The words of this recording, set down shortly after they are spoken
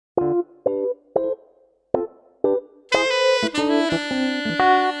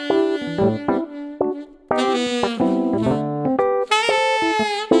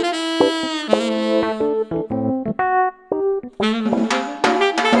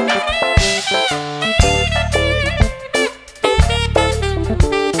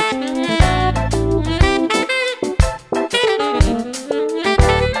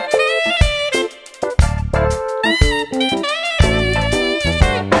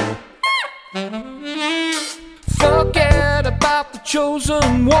Forget about the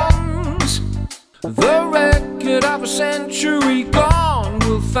chosen ones. The record of a century gone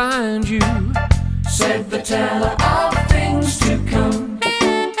will find you, said the teller of things to come.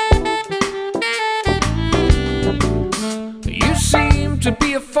 You seem to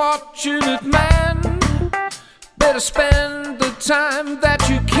be a fortunate man. Better spend the time that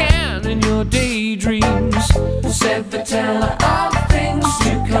you can in your daydreams, said the teller of things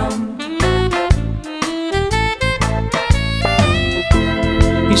to come.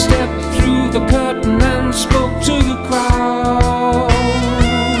 He stepped through the curtain and spoke to the crowd,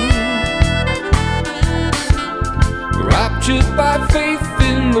 raptured by faith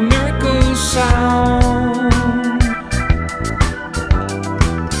in the miracle sound.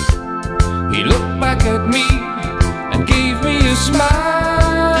 He looked back at me and gave me a smile.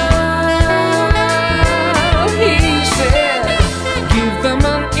 He said, give them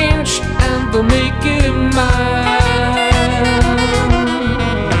an inch and they'll make it a mile.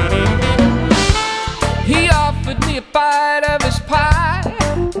 He offered me a bite of his pie,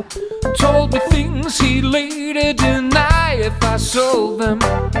 told me things he'd later deny if I sold them,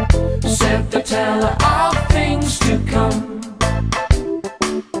 said the teller of things to come.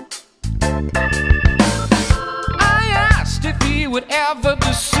 Would ever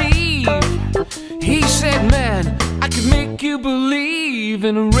deceive. He said, man, I could make you believe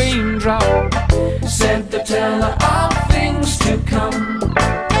in a raindrop, said the teller of things to come.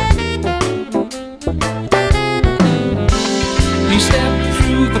 He stepped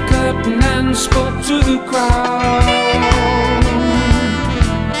through the curtain and spoke to the crowd,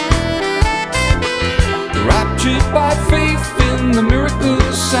 raptured by faith in the miracle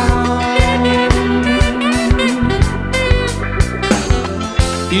sound.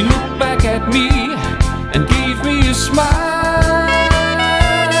 He looked back at me and gave me a smile.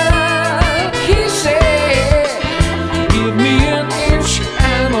 He said, give me an inch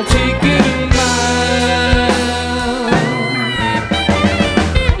and I'll take it a mile.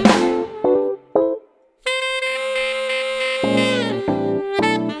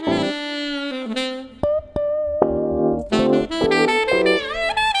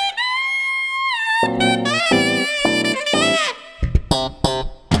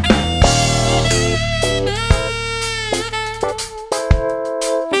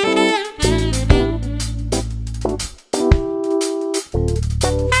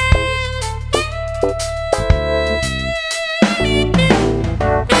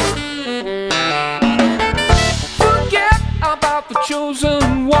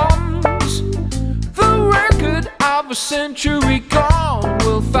 Chosen ones, the record of a century gone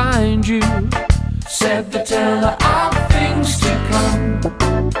will find you, said the teller of things to come.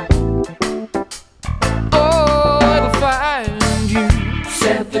 Oh, it'll find you,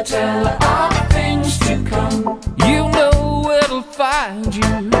 said the teller of